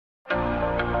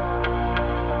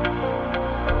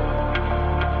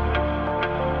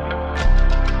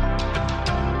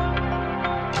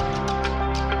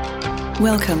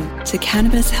Welcome to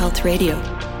Cannabis Health Radio,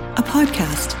 a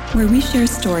podcast where we share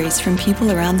stories from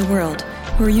people around the world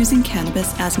who are using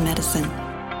cannabis as medicine.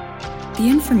 The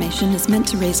information is meant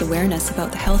to raise awareness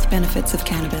about the health benefits of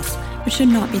cannabis, but should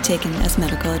not be taken as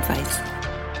medical advice.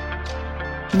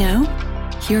 Now,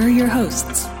 here are your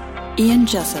hosts, Ian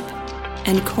Jessup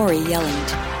and Corey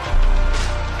Yelland.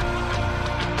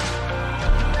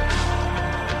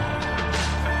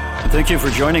 Thank you for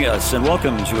joining us, and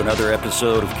welcome to another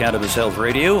episode of Cannabis Health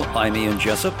Radio. I'm Ian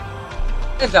Jessup.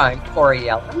 And I'm Corey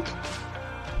Yelland.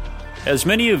 As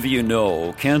many of you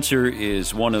know, cancer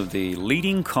is one of the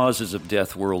leading causes of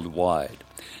death worldwide.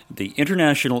 The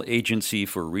International Agency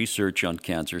for Research on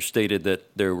Cancer stated that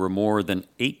there were more than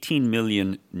 18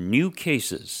 million new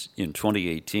cases in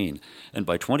 2018, and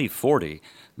by 2040,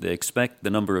 they expect the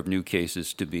number of new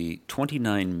cases to be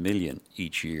 29 million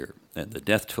each year, and the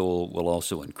death toll will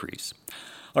also increase.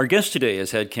 Our guest today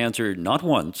has had cancer not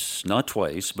once, not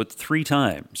twice, but 3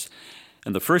 times.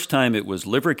 And the first time it was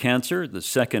liver cancer, the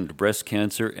second breast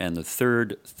cancer, and the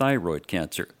third thyroid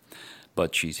cancer.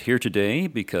 But she's here today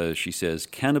because she says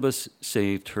cannabis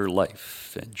saved her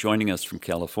life. And joining us from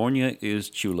California is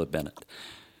Chula Bennett.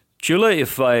 Chula,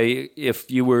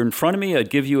 if you were in front of me, I'd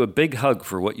give you a big hug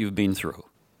for what you've been through.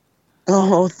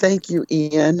 Oh, thank you,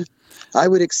 Ian. I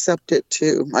would accept it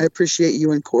too. I appreciate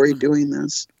you and Corey doing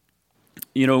this.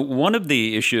 You know, one of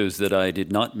the issues that I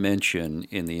did not mention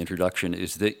in the introduction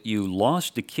is that you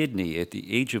lost a kidney at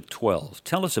the age of 12.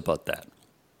 Tell us about that.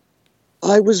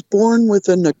 I was born with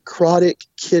a necrotic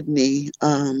kidney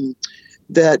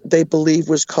that they believe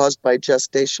was caused by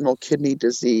gestational kidney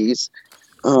disease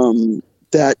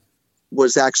that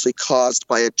was actually caused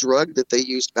by a drug that they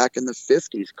used back in the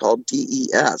 50s called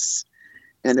DES.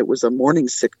 And it was a morning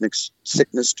sickness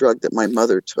drug that my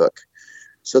mother took.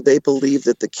 So they believe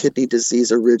that the kidney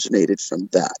disease originated from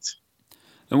that.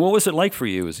 And what was it like for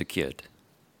you as a kid?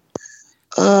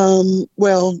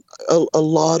 Well, a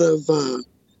lot of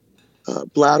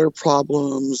bladder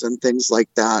problems and things like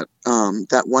that.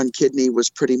 That one kidney was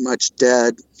pretty much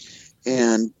dead,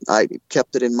 and I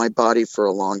kept it in my body for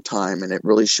a long time, and it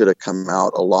really should have come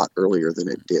out a lot earlier than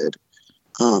it did.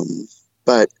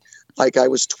 But like I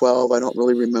was 12, I don't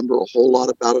really remember a whole lot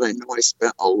about it. I know I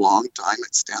spent a long time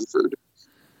at Stanford,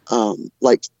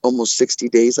 like almost 60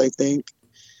 days, I think,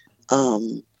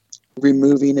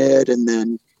 removing it and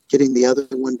then getting the other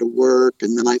one to work.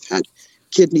 And then I've had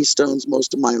kidney stones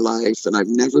most of my life, and I've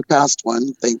never passed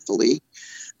one, thankfully,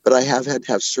 but I have had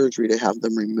to have surgery to have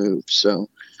them removed. So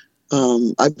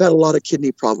I've had a lot of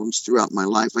kidney problems throughout my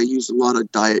life. I use a lot of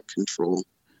diet control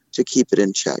to keep it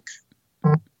in check.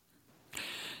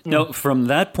 Now, from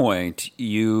that point,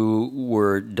 you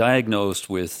were diagnosed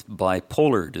with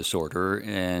bipolar disorder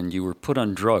and you were put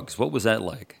on drugs. What was that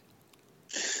like?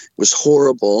 It was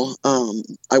horrible.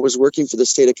 I was working for the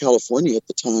state of California at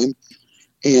the time,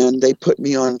 and they put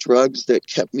me on drugs that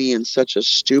kept me in such a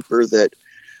stupor that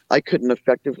I couldn't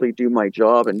effectively do my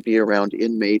job and be around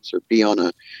inmates or be on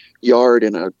a yard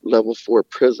in a level 4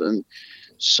 prison.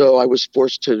 So I was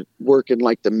forced to work in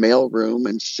like the mail room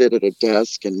and sit at a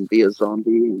desk and be a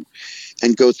zombie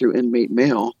and go through inmate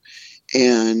mail.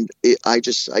 And I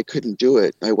couldn't do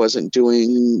it. I wasn't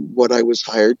doing what I was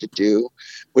hired to do,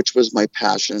 which was my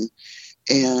passion.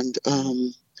 And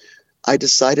I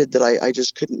decided that I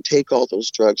just couldn't take all those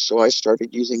drugs. So I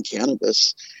started using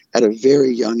cannabis at a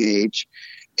very young age.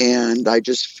 And I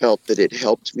just felt that it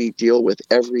helped me deal with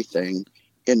everything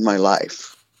in my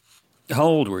life. How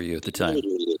old were you at the time?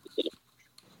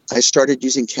 I started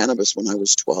using cannabis when I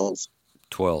was 12.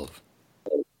 12.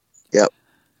 Yep.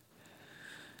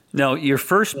 Now, your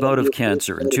first bout of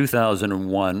cancer in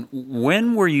 2001,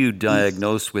 when were you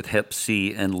diagnosed with Hep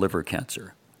C and liver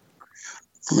cancer?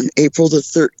 On April the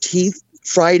 13th,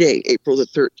 Friday, April the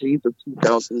 13th of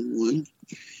 2001.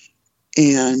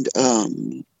 And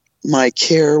my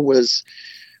care was...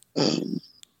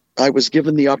 I was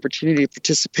given the opportunity to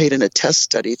participate in a test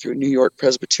study through New York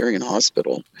Presbyterian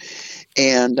Hospital,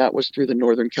 and that was through the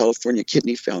Northern California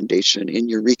Kidney Foundation in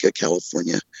Eureka,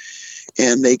 California.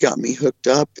 And they got me hooked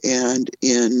up, and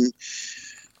in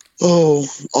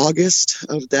August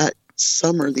of that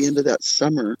summer, the end of that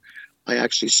summer, I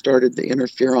actually started the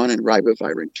interferon and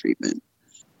ribavirin treatment.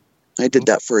 I did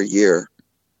that for a year.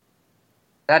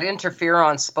 That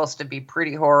interferon's supposed to be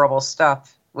pretty horrible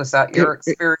stuff. Was that your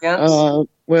experience?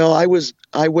 Well, I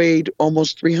weighed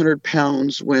almost 300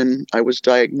 pounds when I was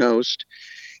diagnosed,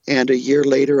 and a year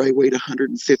later I weighed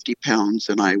 150 pounds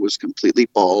and I was completely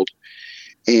bald.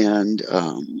 And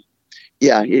I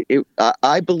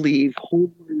believe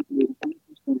wholeheartedly, 100%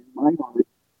 in my heart,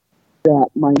 that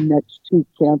my next 2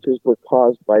 cancers were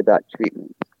caused by that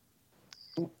treatment.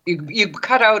 You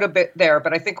cut out a bit there,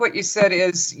 but I think what you said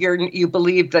is you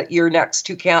believe that your next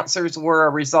two cancers were a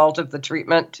result of the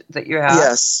treatment that you had?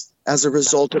 Yes, as a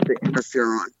result of the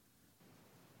interferon.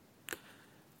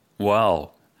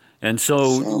 Wow. And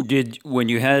so when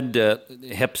you had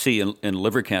Hep C and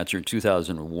liver cancer in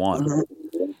 2001,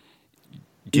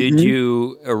 did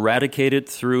you eradicate it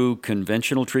through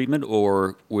conventional treatment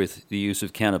or with the use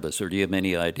of cannabis, or do you have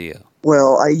any idea?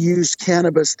 Well, I used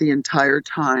cannabis the entire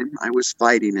time I was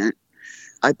fighting it.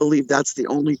 I believe that's the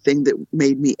only thing that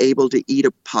made me able to eat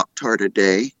a Pop-Tart a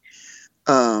day.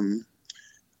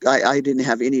 I didn't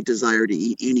have any desire to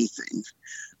eat anything,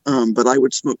 but I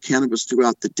would smoke cannabis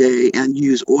throughout the day and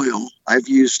use oil. I've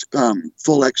used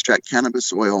full extract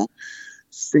cannabis oil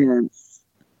since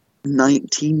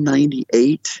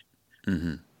 1998.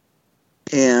 Mm-hmm.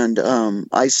 And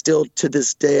I still, to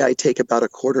this day, I take about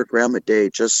 1/4 gram a day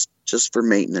just for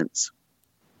maintenance.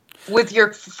 With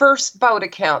your first bout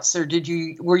of cancer,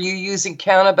 were you using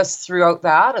cannabis throughout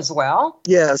that as well?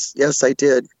 Yes, I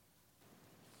did.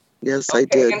 Yes, okay. I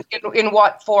did. In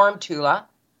what form, Tula?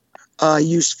 I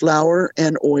used flour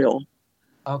and oil.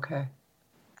 Okay.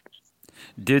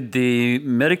 Did the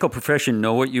medical profession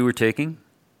know what you were taking?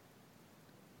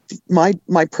 My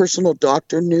personal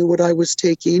doctor knew what I was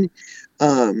taking.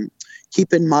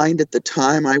 Keep in mind, at the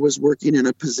time, I was working in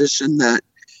a position that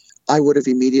I would have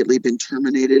immediately been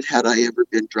terminated had I ever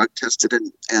been drug tested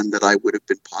and that I would have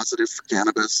been positive for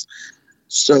cannabis.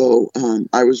 So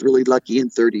I was really lucky in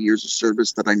 30 years of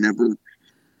service that I never,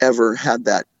 ever had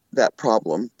that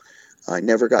problem. I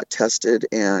never got tested,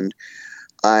 and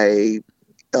I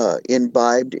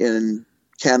imbibed in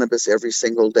cannabis every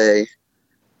single day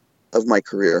of my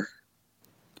career.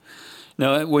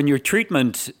 Now, when your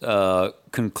treatment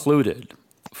concluded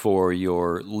for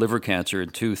your liver cancer in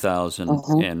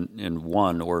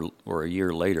 2001 or a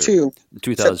year later,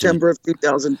 September of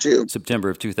 2002. September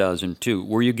of 2002,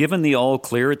 were you given the all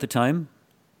clear at the time?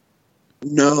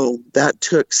 No, that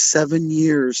took 7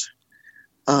 years.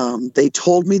 They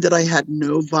told me that I had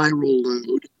no viral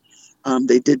load.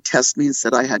 They did test me and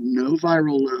said I had no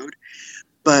viral load,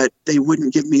 but they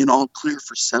wouldn't give me an all clear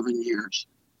for 7 years.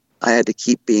 I had to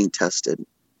keep being tested.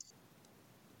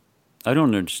 I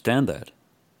don't understand that.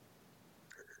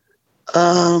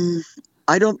 I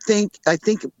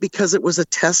think because it was a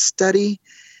test study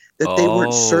that they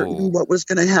weren't certain what was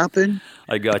going to happen.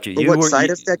 I got you. What side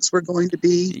effects were going to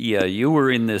be. Yeah, you were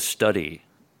in this study.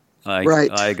 Right.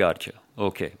 I got you.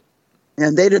 Okay.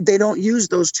 And they don't use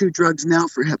those two drugs now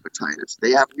for hepatitis.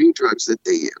 They have new drugs that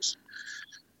they use.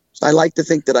 So I like to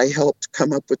think that I helped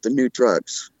come up with the new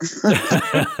drugs.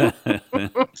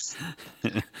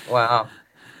 Wow.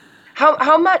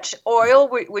 How much oil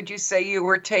would you say you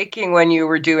were taking when you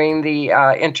were doing the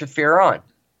interferon?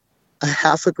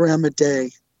 1/2 gram a day.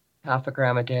 1/2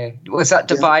 gram a day. Was that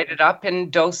divided up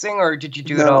in dosing, or did you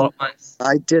do it all at once?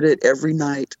 I did it every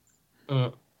night.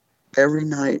 Every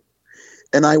night.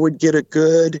 And I would get a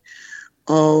good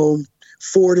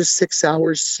 4 to 6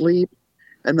 hours sleep,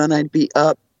 and then I'd be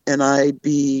up and I'd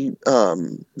be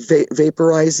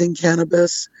vaporizing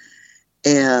cannabis,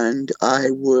 and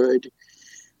I would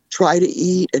try to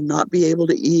eat and not be able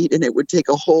to eat, and it would take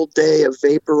a whole day of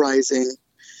vaporizing.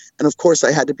 And of course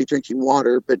I had to be drinking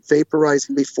water, but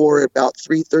vaporizing before about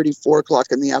 3:30, 4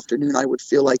 o'clock in the afternoon, I would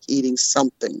feel like eating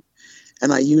something.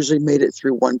 And I usually made it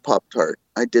through one Pop-Tart.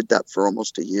 I did that for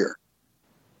almost a year.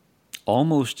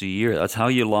 Almost a year. That's how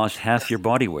you lost half your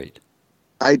body weight.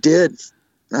 I did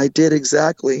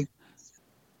exactly.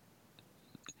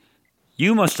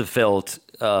 You must have felt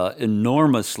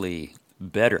enormously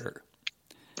better.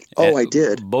 Oh, I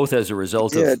did. Both as a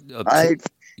result of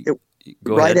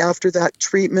right after that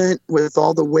treatment with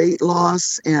all the weight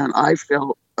loss, and I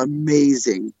felt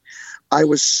amazing. I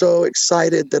was so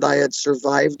excited that I had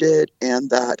survived it and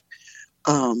that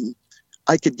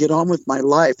I could get on with my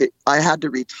life. I had to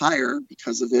retire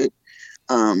because of it.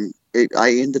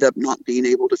 I ended up not being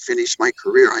able to finish my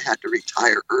career. I had to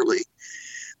retire early.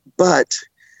 But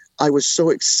I was so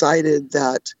excited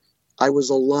that I was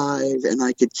alive and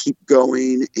I could keep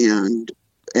going and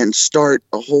start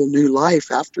a whole new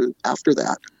life after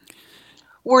that.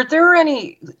 Were there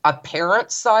any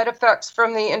apparent side effects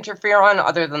from the interferon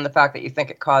other than the fact that you think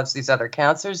it caused these other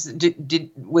cancers?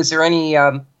 Was there any?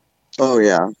 Oh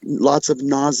yeah, lots of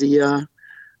nausea,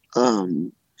 a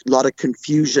lot of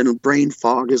confusion. Brain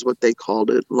fog is what they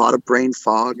called it. A lot of brain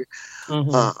fog.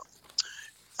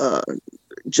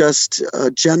 Just a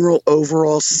general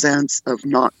overall sense of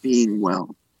not being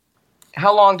well.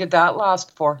 How long did that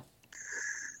last for?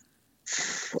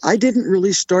 I didn't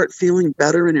really start feeling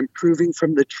better and improving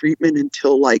from the treatment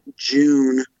until like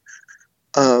June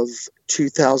of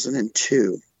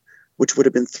 2002, which would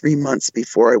have been 3 months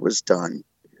before I was done.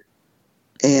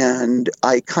 And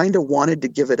I kind of wanted to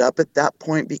give it up at that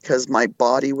point because my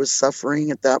body was suffering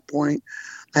at that point.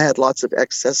 I had lots of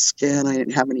excess skin. I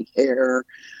didn't have any hair.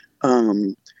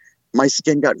 My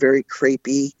skin got very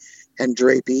crepey and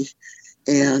drapey.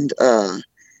 And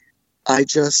I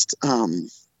just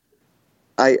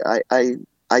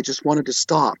I just wanted to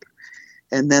stop.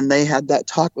 And then they had that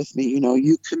talk with me,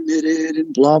 you committed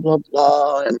and blah, blah,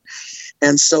 blah.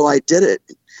 And so I did it.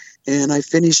 And I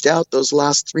finished out those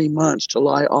last 3 months,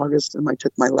 July, August, and I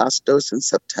took my last dose in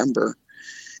September.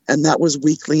 And that was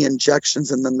weekly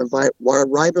injections. And then the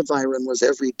ribavirin was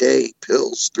every day,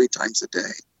 pills 3 times a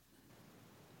day.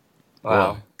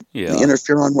 Wow. Yeah. The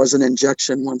interferon was an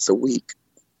injection once a week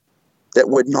that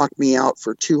would knock me out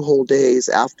for 2 whole days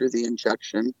after the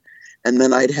injection. And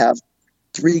then I'd have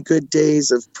 3 good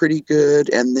days of pretty good,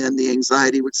 and then the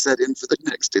anxiety would set in for the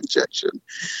next injection.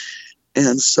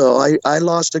 And so I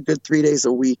lost a good 3 days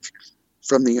a week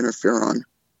from the interferon.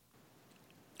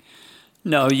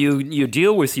 Now, you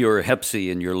deal with your Hep C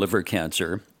and your liver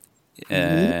cancer,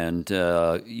 and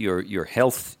your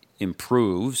health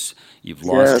improves. You've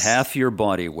lost half your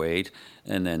body weight,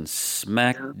 and then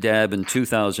smack dab in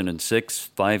 2006,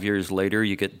 5 years later,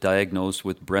 you get diagnosed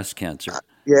with breast cancer.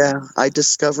 Yeah, I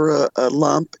discover a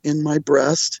lump in my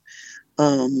breast.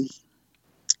 And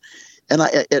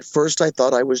at first I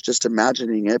thought I was just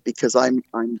imagining it because I'm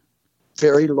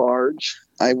very large.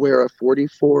 I wear a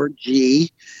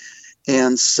 44G.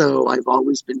 And so I've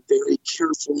always been very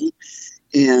careful.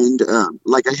 And I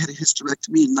had a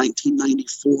hysterectomy in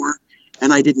 1994,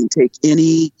 and I didn't take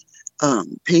any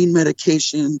pain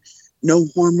medication, no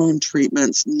hormone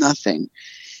treatments, nothing.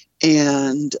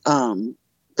 And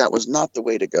that was not the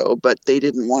way to go, but they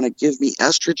didn't want to give me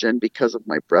estrogen because of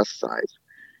my breast size.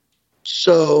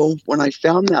 So when I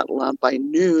found that lump, I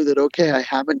knew that, okay, I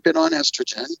haven't been on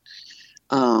estrogen.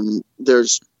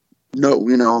 There's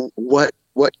no,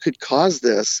 what could cause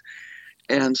this?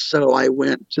 And so I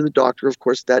went to the doctor, of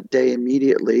course, that day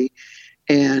immediately,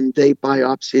 and they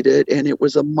biopsied it, and it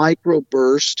was a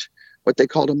microburst, what they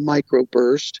called a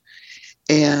microburst,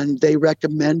 and they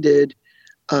recommended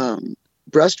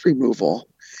breast removal.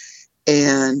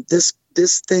 And this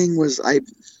thing was,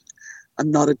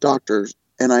 I'm not a doctor,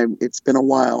 and it's been a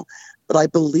while, but I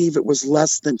believe it was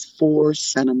less than 4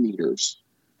 centimeters,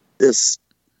 this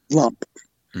lump.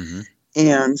 Mm-hmm.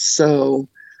 And so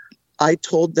I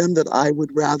told them that I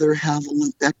would rather have a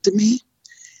lumpectomy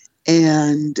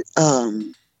and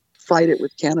fight it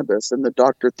with cannabis. And the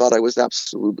doctor thought I was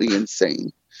absolutely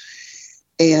insane.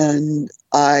 And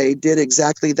I did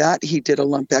exactly that. He did a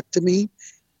lumpectomy,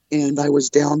 and I was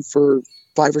down for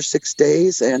 5 or 6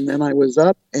 days. And then I was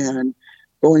up and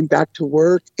going back to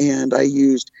work, and I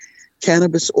used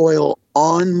cannabis oil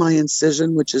on my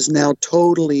incision, which is now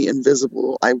totally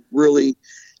invisible. I really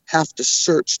have to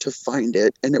search to find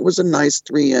it. And it was a nice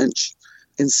 3-inch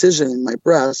incision in my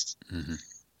breast. Mm-hmm.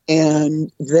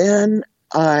 And then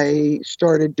I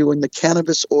started doing the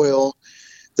cannabis oil.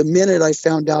 The minute I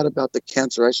found out about the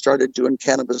cancer, I started doing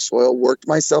cannabis oil, worked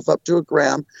myself up to 1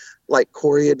 gram, like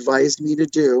Corey advised me to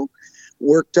do,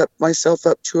 worked myself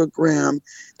up to 1 gram,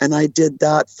 and I did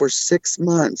that for 6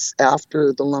 months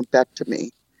after the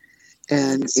lumpectomy.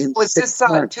 And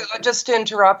just to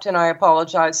interrupt, and I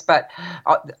apologize, but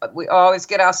we always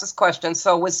get asked this question.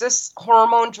 So was this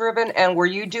hormone driven, and were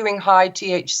you doing high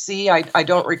THC? I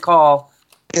don't recall.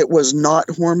 It was not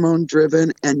hormone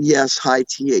driven, and yes, high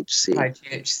THC. High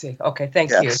THC. Okay,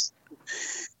 thank you.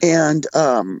 And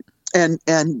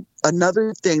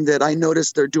another thing that I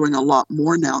noticed they're doing a lot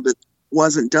more now that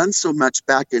wasn't done so much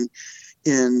back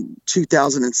in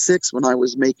 2006 when I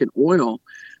was making oil,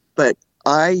 but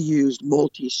I used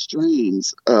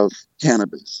multi-strains of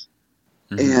cannabis.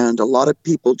 Mm-hmm. And a lot of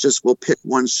people just will pick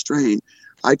one strain.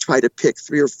 I try to pick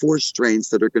 3 or 4 strains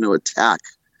that are going to attack.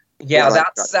 Yeah,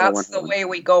 that's the way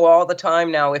we go all the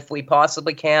time now, if we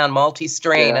possibly can,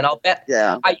 multi-strain. Yeah. And I'll bet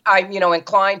I'm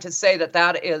inclined to say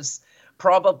that is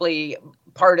probably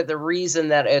part of the reason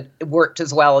that it worked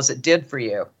as well as it did for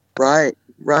you. Right.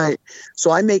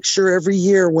 So I make sure every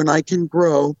year when I can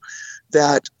grow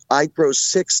that I grow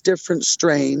 6 different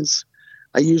strains.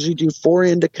 I usually do 4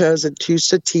 indicas and 2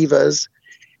 sativas.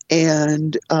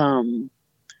 And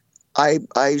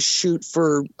I shoot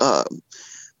for,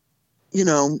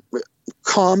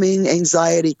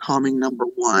 anxiety calming, number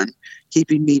 1,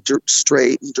 keeping me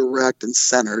straight and direct and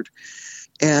centered.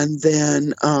 And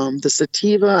then the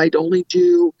sativa, I'd only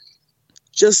do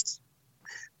just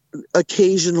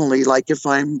occasionally, like if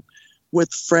I'm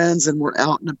with friends and we're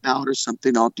out and about or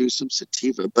something, I'll do some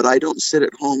sativa, but I don't sit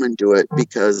at home and do it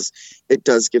because it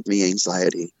does give me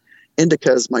anxiety.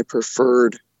 Indica is my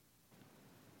preferred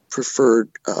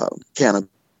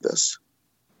cannabis.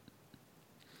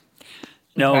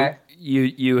 Now, Okay.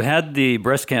 you had the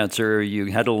breast cancer, you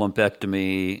had a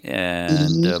lumpectomy,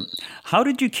 and how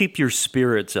did you keep your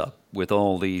spirits up with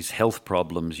all these health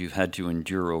problems you've had to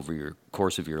endure over your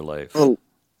course of your life? Oh,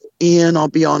 Ian, I'll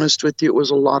be honest with you, it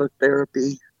was a lot of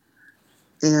therapy.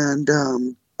 And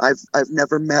I've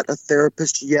never met a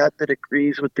therapist yet that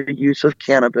agrees with the use of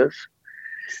cannabis.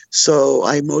 So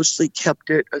I mostly kept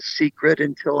it a secret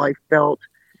until I felt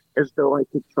as though I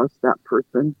could trust that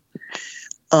person.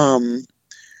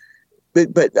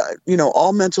 But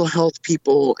all mental health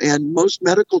people and most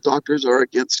medical doctors are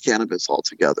against cannabis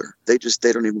altogether. They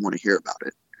don't even want to hear about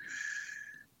it.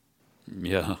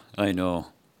 Yeah, I know.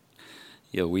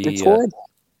 Yeah, It's horrible.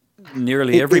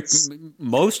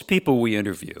 Most people we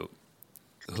interview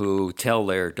who tell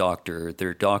their doctor,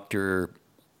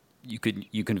 you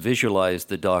can visualize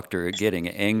the doctor getting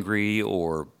angry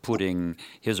or putting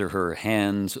his or her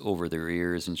hands over their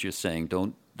ears and just saying,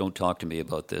 "Don't talk to me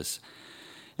about this."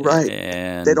 Right.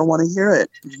 And they don't want to hear it.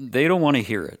 They don't want to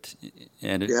hear it.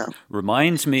 And it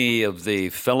reminds me of the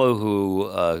fellow who,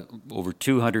 over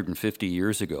 250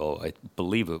 years ago, I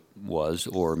believe it was,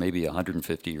 or maybe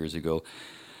 150 years ago,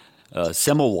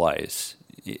 Semmelweis,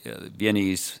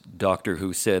 Viennese doctor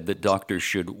who said that doctors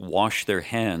should wash their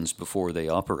hands before they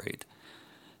operate.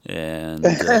 And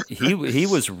he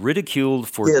was ridiculed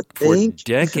for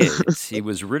decades. He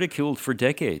was ridiculed for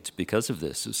decades because of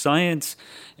this. So science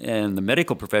and the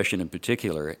medical profession in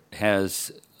particular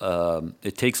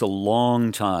it takes a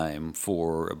long time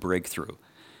for a breakthrough.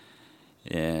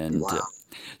 And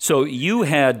so you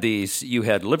had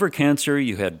liver cancer,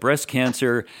 you had breast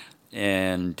cancer,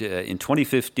 and in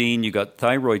 2015 you got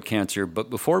thyroid cancer.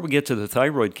 But before we get to the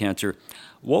thyroid cancer,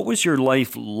 what was your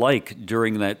life like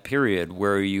during that period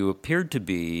where you appeared to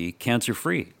be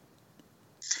cancer-free?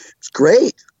 It's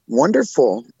great.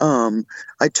 Wonderful.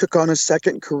 I took on a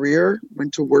second career,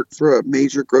 went to work for a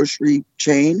major grocery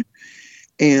chain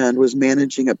and was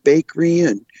managing a bakery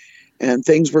and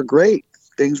things were great.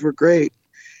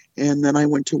 And then I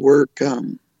went to work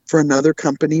for another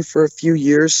company for a few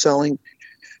years selling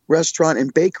restaurant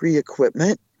and bakery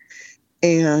equipment.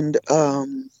 And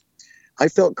I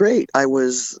felt great. I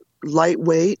was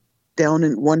lightweight, down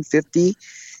in 150,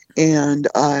 and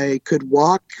I could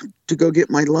walk to go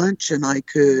get my lunch, and I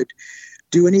could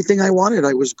do anything I wanted.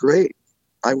 I was great.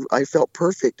 I felt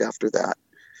perfect after that.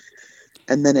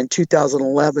 And then in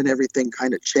 2011, everything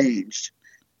kind of changed.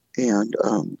 And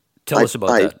tell us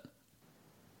about that.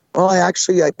 Well,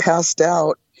 I passed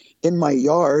out in my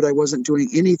yard. I wasn't doing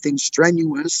anything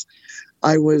strenuous.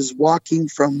 I was walking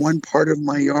from one part of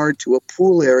my yard to a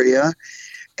pool area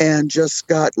and just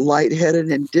got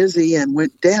lightheaded and dizzy and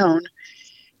went down.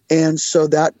 And so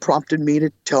that prompted me to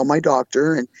tell my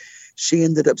doctor, and she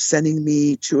ended up sending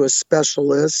me to a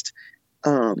specialist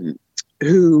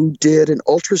who did an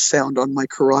ultrasound on my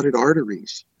carotid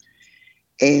arteries.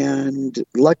 And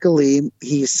luckily,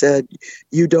 he said,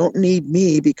 "You don't need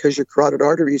me because your carotid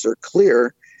arteries are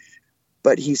clear."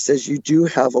 But he says, "You do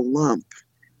have a lump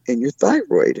in your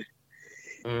thyroid."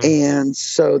 And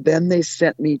so then they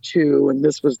sent me to, and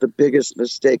this was the biggest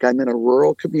mistake, I'm in a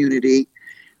rural community.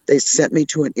 They sent me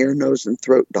to an ear, nose, and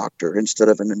throat doctor instead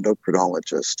of an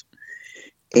endocrinologist.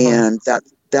 And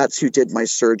that's who did my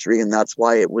surgery, and that's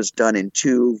why it was done in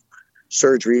 2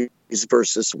 surgeries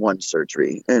versus 1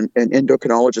 surgery. And an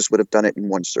endocrinologist would have done it in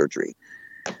 1 surgery.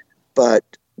 But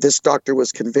this doctor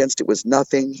was convinced it was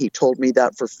nothing. He told me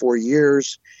that for 4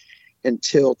 years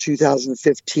until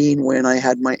 2015 when I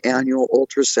had my annual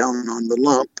ultrasound on the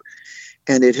lump,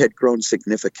 and it had grown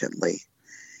significantly.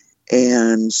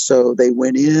 And so they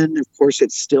went in. Of course,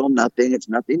 it's still nothing. It's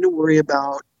nothing to worry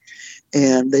about.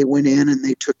 And they went in and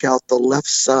they took out the left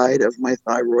side of my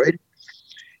thyroid.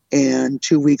 And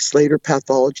 2 weeks later,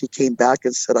 pathology came back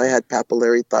and said I had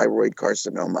papillary thyroid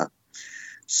carcinoma.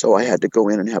 So I had to go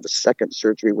in and have a second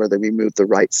surgery where they removed the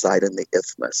right side and the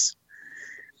isthmus.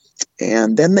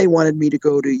 And then they wanted me to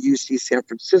go to UC San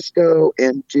Francisco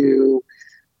and do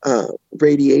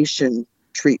radiation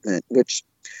treatment, which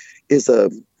is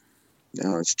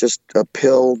it's just a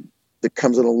pill that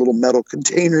comes in a little metal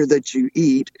container that you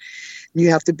eat. You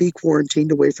have to be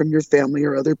quarantined away from your family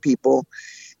or other people.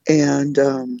 And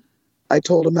I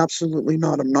told him, absolutely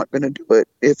not. I'm not going to do it.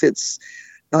 If it's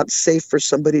not safe for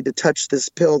somebody to touch this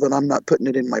pill, then I'm not putting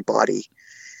it in my body.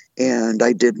 And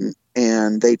I didn't.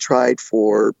 And they tried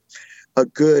for a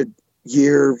good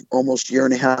almost year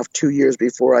and a half, 2 years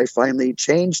before I finally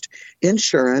changed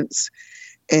insurance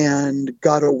and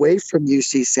got away from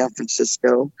UC San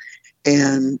Francisco.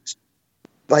 And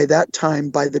by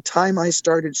the time I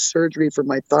started surgery for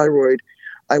my thyroid,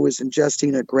 I was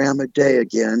ingesting 1 gram a day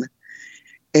again,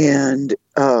 and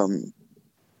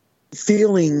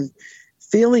feeling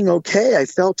okay. I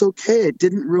felt okay. It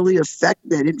didn't really affect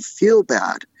me. I didn't feel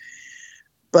bad.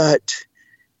 But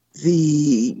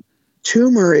the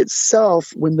tumor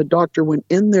itself, when the doctor went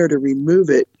in there to remove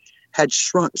it, had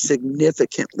shrunk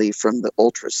significantly from the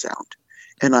ultrasound.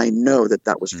 And I know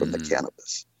that was from the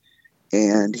cannabis.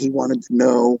 And he wanted to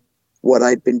know what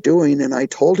I'd been doing. And I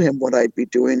told him what I'd be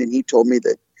doing. And he told me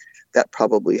that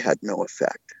probably had no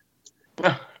effect.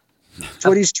 That's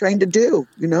what he's trained to do.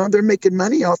 They're making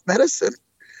money off medicine.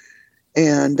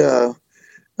 And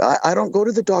I don't go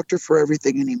to the doctor for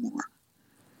everything anymore.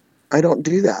 I don't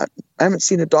do that. I haven't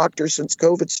seen a doctor since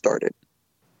COVID started.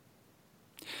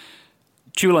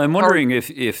 Chula, I'm wondering if,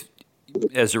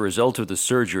 as a result of the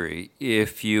surgery,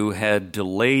 if you had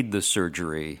delayed the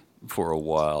surgery for a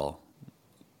while,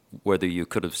 whether you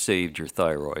could have saved your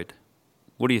thyroid.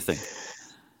 What do you think?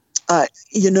 I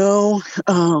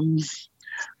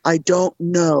don't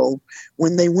know.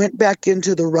 When they went back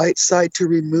into the right side to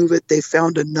remove it, they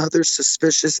found another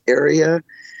suspicious area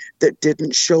that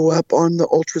didn't show up on the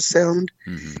ultrasound.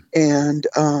 Mm-hmm. And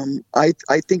I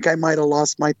think I might have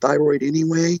lost my thyroid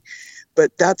anyway,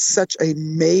 but that's such a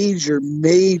major,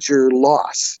 major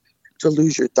loss to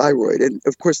lose your thyroid. And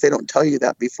of course, they don't tell you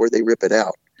that before they rip it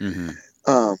out. Mm-hmm.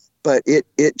 But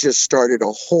it just started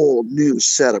a whole new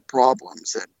set of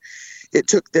problems. And it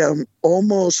took them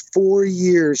almost 4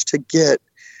 years to get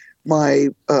my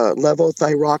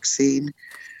levothyroxine,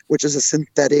 which is a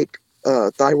synthetic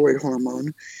thyroid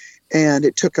hormone. And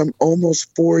it took them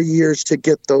almost 4 years to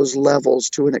get those levels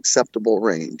to an acceptable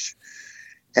range.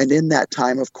 And in that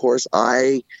time, of course,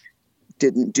 I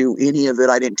didn't do any of it.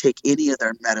 I didn't take any of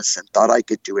their medicine, thought I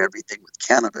could do everything with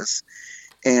cannabis.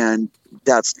 And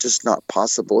that's just not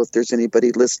possible. If there's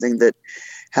anybody listening that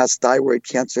has thyroid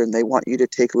cancer and they want you to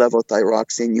take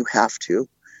levothyroxine, you have to.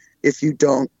 If you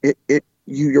don't,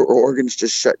 your organs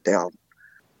just shut down.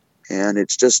 And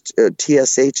it's just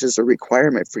TSH is a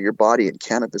requirement for your body, and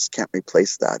cannabis can't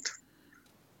replace that.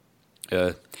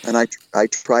 And I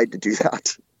tried to do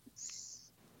that.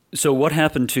 So what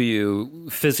happened to you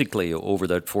physically over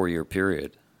that 4-year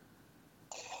period?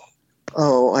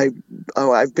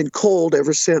 I've been cold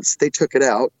ever since they took it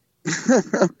out.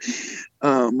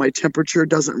 My temperature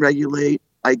doesn't regulate.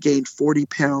 I gained 40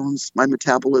 pounds. My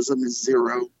metabolism is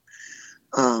 0.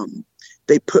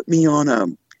 They put me on a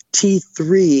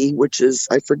T3, which is,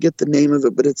 I forget the name of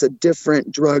it, but it's a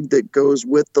different drug that goes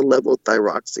with the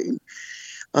levothyroxine.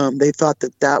 They thought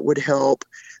that would help.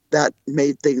 That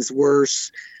made things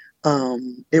worse.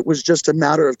 It was just a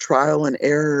matter of trial and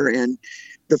error. And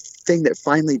the thing that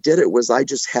finally did it was I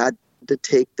just had to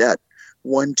take that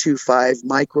 125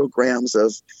 micrograms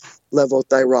of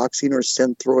levothyroxine or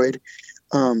Synthroid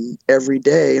every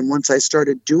day. And once I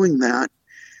started doing that,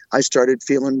 I started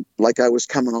feeling like I was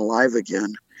coming alive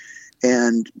again.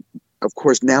 And of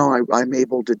course, now I'm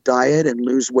able to diet and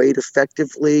lose weight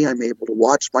effectively. I'm able to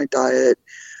watch my diet.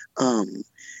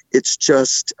 It's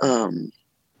just,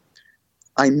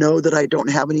 I know that I don't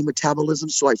have any metabolism,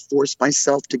 so I force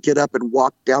myself to get up and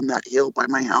walk down that hill by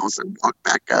my house and walk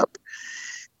back up.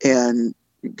 And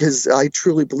because I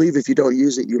truly believe if you don't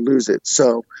use it, you lose it.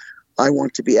 So I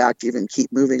want to be active and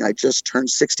keep moving. I just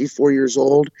turned 64 years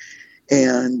old,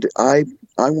 and I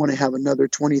want to have another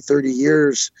 20, 30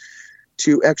 years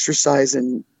to exercise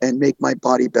and make my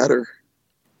body better.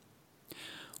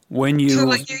 When you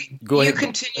go ahead. You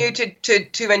continue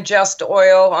to ingest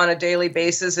oil on a daily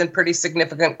basis in pretty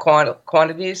significant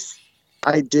quantities?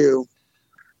 I do.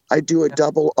 I do a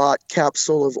double aught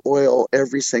capsule of oil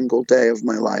every single day of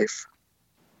my life.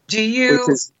 Which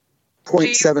is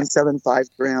 0.775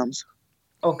 grams.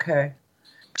 Okay.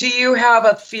 Do you have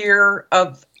a fear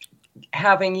of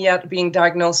being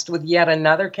diagnosed with yet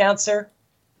another cancer?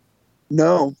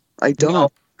 No, I don't.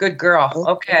 No. Good girl. No.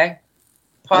 Okay.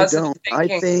 Positive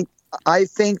thinking. I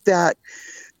think that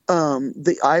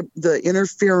the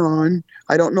interferon,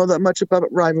 I don't know that much about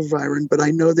ribavirin, but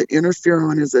I know that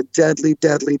interferon is a deadly,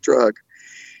 deadly drug.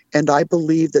 And I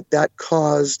believe that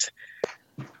caused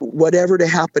whatever to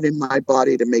happen in my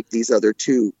body to make these other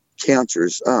two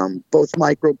cancers, both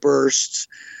microbursts,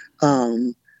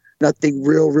 nothing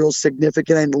real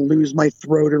significant. I didn't lose my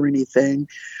throat or anything.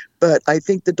 But I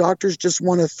think the doctors just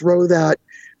want to throw that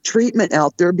treatment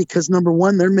out there because, number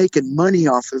one, they're making money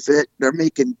off of it. They're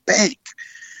making bank.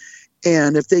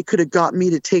 And if they could have got me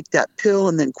to take that pill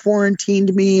and then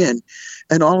quarantined me and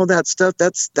all of that stuff,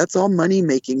 that's all money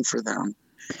making for them.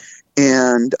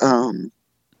 And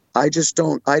I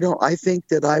think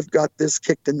that I've got this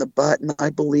kicked in the butt, and I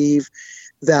believe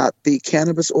that the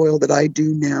cannabis oil that I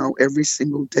do now every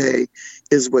single day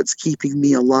is what's keeping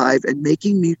me alive and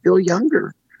making me feel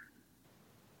younger.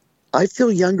 I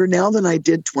feel younger now than I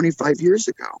did 25 years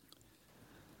ago.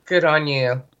 Good on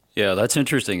you. Yeah, that's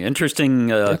interesting. Interesting.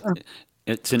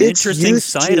 It's an interesting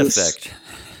side effect.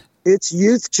 It's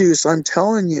youth juice. I'm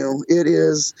telling you, it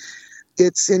is.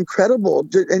 It's incredible.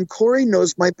 And Corey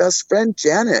knows my best friend,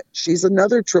 Janet. She's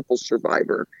another triple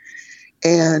survivor.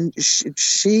 And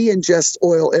she ingests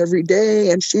oil every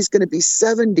day, and she's going to be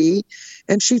 70,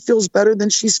 and she feels better than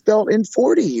she's felt in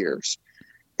 40 years.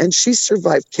 And she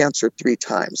survived cancer 3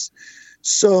 times.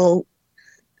 So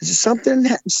there's something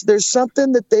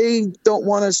that they don't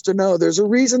want us to know. There's a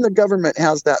reason the government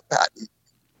has that patent.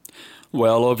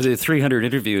 Well, over the 300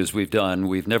 interviews we've done,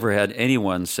 we've never had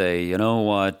anyone say, you know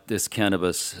what, this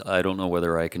cannabis, I don't know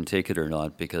whether I can take it or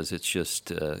not, because it's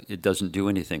just, it doesn't do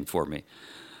anything for me.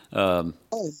 No.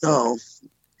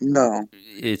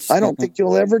 I don't think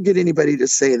you'll ever get anybody to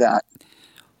say that.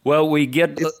 Well,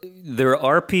 there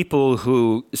are people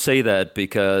who say that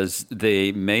because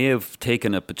they may have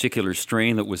taken a particular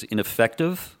strain that was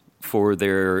ineffective for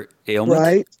their ailment,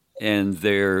 right? And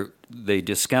they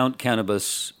discount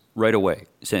cannabis right away,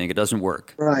 saying it doesn't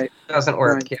work. Right. It doesn't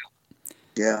work, right.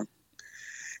 Yeah.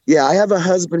 Yeah, I have a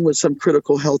husband with some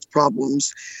critical health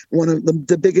problems, one of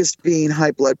the biggest being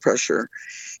high blood pressure.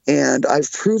 And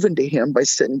I've proven to him by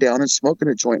sitting down and smoking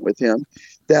a joint with him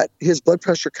that his blood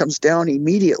pressure comes down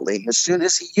immediately as soon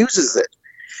as he uses it.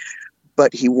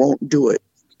 But he won't do it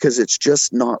because it's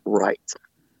just not right.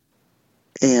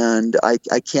 And I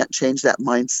can't change that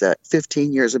mindset.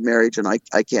 15 years of marriage, and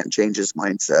I can't change his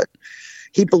mindset.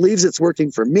 He believes it's working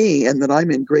for me and that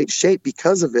I'm in great shape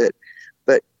because of it,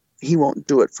 but he won't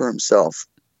do it for himself.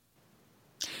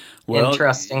 Well,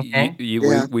 interesting.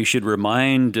 We should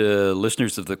remind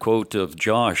listeners of the quote of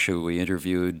Josh, who we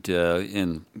interviewed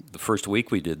in the first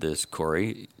week we did this,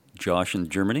 Corey. Josh in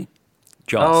Germany?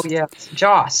 Joss. Oh, yes.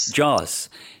 Joss.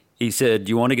 He said, "Do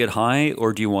you want to get high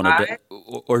or do you want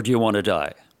to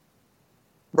die?"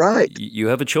 Right. You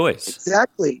have a choice.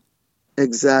 Exactly.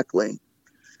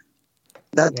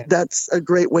 That's a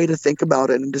great way to think about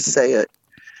it and to say it,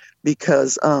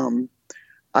 because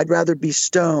I'd rather be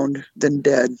stoned than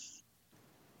dead.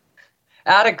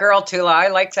 Atta girl, Tula. I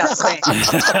like that saying.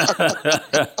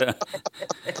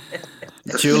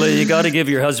 Tula, you got to give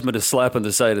your husband a slap on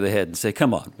the side of the head and say,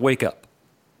 "Come on, wake up."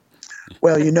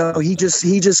 Well, he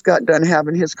just got done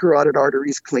having his carotid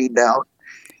arteries cleaned out,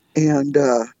 and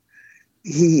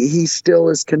he still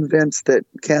is convinced that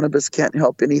cannabis can't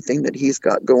help anything that he's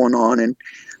got going on. And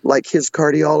like his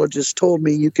cardiologist told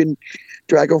me, you can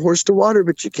drag a horse to water,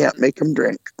 but you can't make him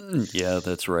drink. Yeah,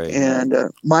 that's right. And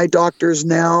my doctors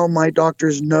know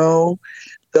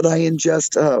that I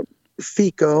ingest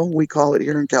FICO, we call it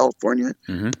here in California.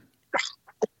 Mm-hmm.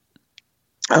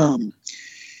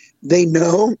 They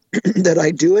know that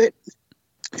I do it.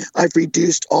 I've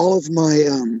reduced all of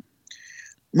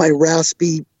my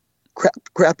raspy,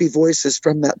 crappy voices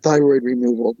from that thyroid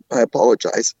removal. I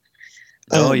apologize.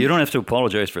 No, you don't have to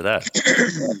apologize for that.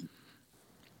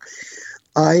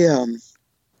 I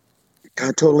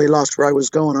totally lost where I was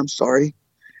going. I'm sorry.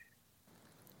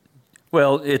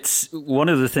 Well, it's one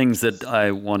of the things that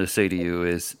I want to say to you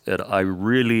is that I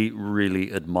really,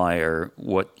 really admire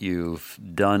what you've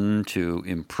done to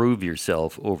improve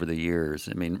yourself over the years.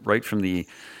 I mean, right from the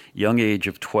young age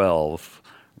of 12,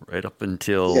 right up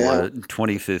until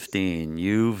 2015,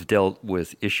 you've dealt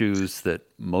with issues that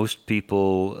most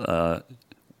people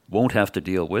won't have to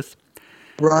deal with.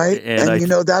 Right.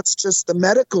 And that's just the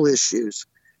medical issues.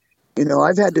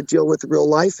 I've had to deal with real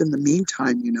life in the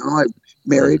meantime. I've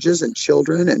marriages and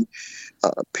children and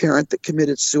a parent that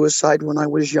committed suicide when I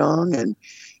was young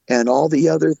and all the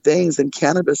other things. And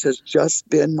cannabis has just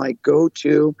been my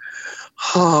go-to.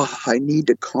 I need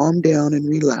to calm down and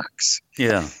relax.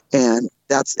 Yeah. And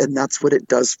that's what it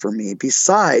does for me.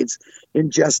 Besides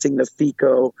ingesting the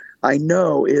FICO, I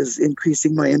know is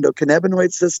increasing my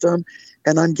endocannabinoid system,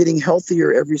 and I'm getting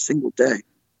healthier every single day.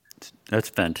 That's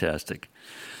fantastic.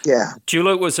 Yeah.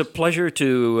 Tula, it was a pleasure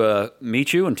to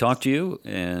meet you and talk to you,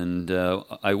 and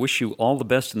I wish you all the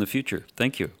best in the future.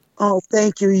 Thank you. Oh,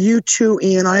 thank you. You too,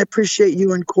 Ian. I appreciate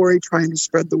you and Corey trying to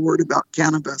spread the word about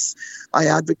cannabis. I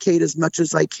advocate as much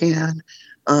as I can.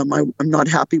 I'm not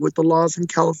happy with the laws in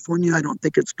California. I don't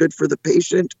think it's good for the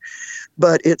patient,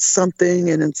 but it's something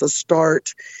and it's a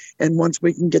start. And once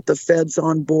we can get the feds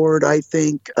on board, I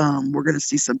think we're going to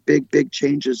see some big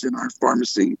changes in our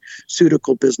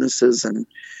pharmaceutical businesses. And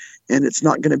it's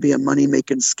not going to be a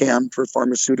money-making scam for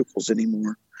pharmaceuticals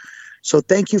anymore. So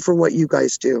thank you for what you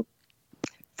guys do.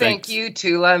 Thank you,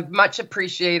 Tula. Much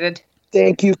appreciated.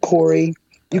 Thank you, Corey.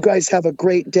 You guys have a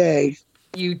great day.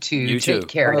 You too. You Take too.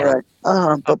 care All now.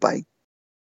 right. Bye-bye.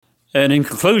 And in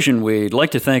conclusion, we'd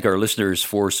like to thank our listeners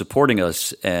for supporting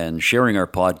us and sharing our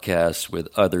podcasts with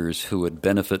others who would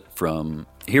benefit from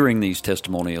hearing these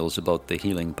testimonials about the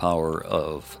healing power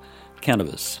of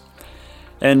cannabis.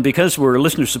 And because we're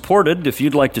listener-supported, if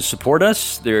you'd like to support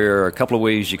us, there are a couple of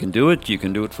ways you can do it. You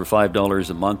can do it for $5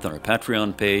 a month on our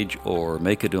Patreon page or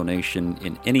make a donation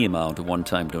in any amount, a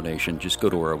one-time donation. Just go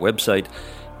to our website,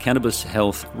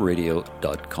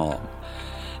 cannabishealthradio.com.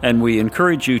 And we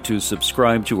encourage you to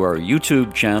subscribe to our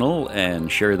YouTube channel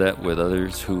and share that with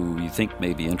others who you think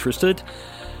may be interested.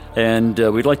 And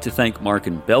we'd like to thank Mark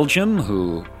in Belgium,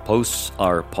 who posts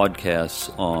our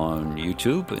podcasts on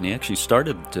YouTube. And he actually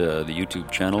started the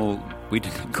YouTube channel.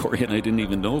 Corey and I didn't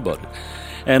even know about it.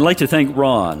 And I'd like to thank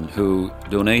Ron, who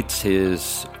donates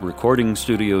his recording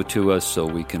studio to us so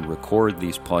we can record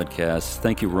these podcasts.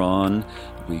 Thank you, Ron.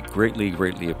 We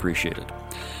greatly appreciate it.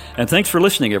 And thanks for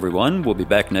listening, everyone. We'll be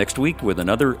back next week with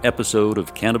another episode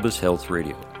of Cannabis Health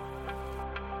Radio.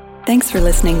 Thanks for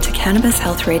listening to Cannabis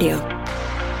Health Radio.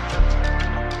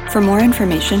 For more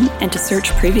information and to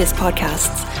search previous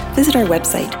podcasts, visit our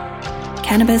website,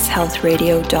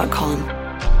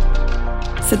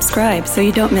 cannabishealthradio.com. Subscribe so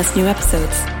you don't miss new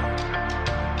episodes.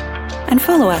 And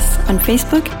follow us on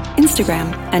Facebook,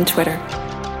 Instagram, and Twitter.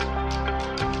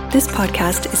 This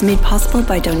podcast is made possible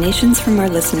by donations from our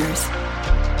listeners.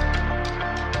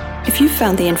 If you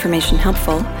found the information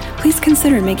helpful, please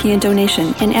consider making a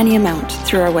donation in any amount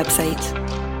through our website.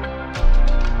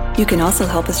 You can also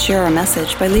help us share our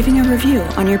message by leaving a review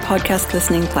on your podcast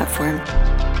listening platform.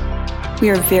 We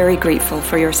are very grateful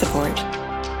for your support.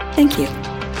 Thank you.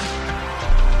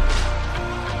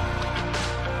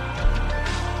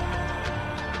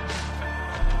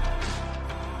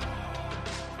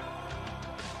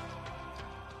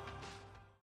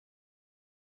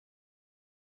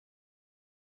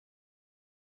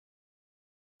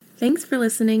 Thanks for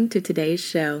listening to today's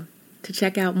show. To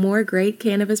check out more great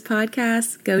cannabis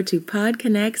podcasts, go to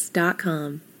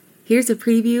podconnects.com. Here's a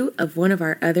preview of one of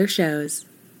our other shows.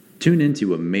 Tune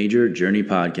into a Major Journey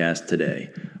podcast today,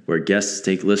 where guests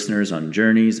take listeners on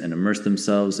journeys and immerse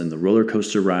themselves in the roller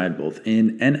coaster ride both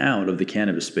in and out of the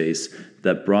cannabis space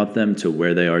that brought them to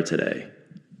where they are today.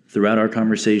 Throughout our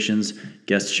conversations,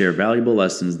 guests share valuable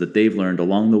lessons that they've learned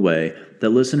along the way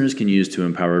that listeners can use to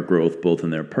empower growth both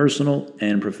in their personal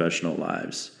and professional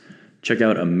lives. Check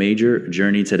out A Major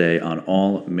Journey today on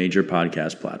all major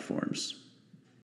podcast platforms.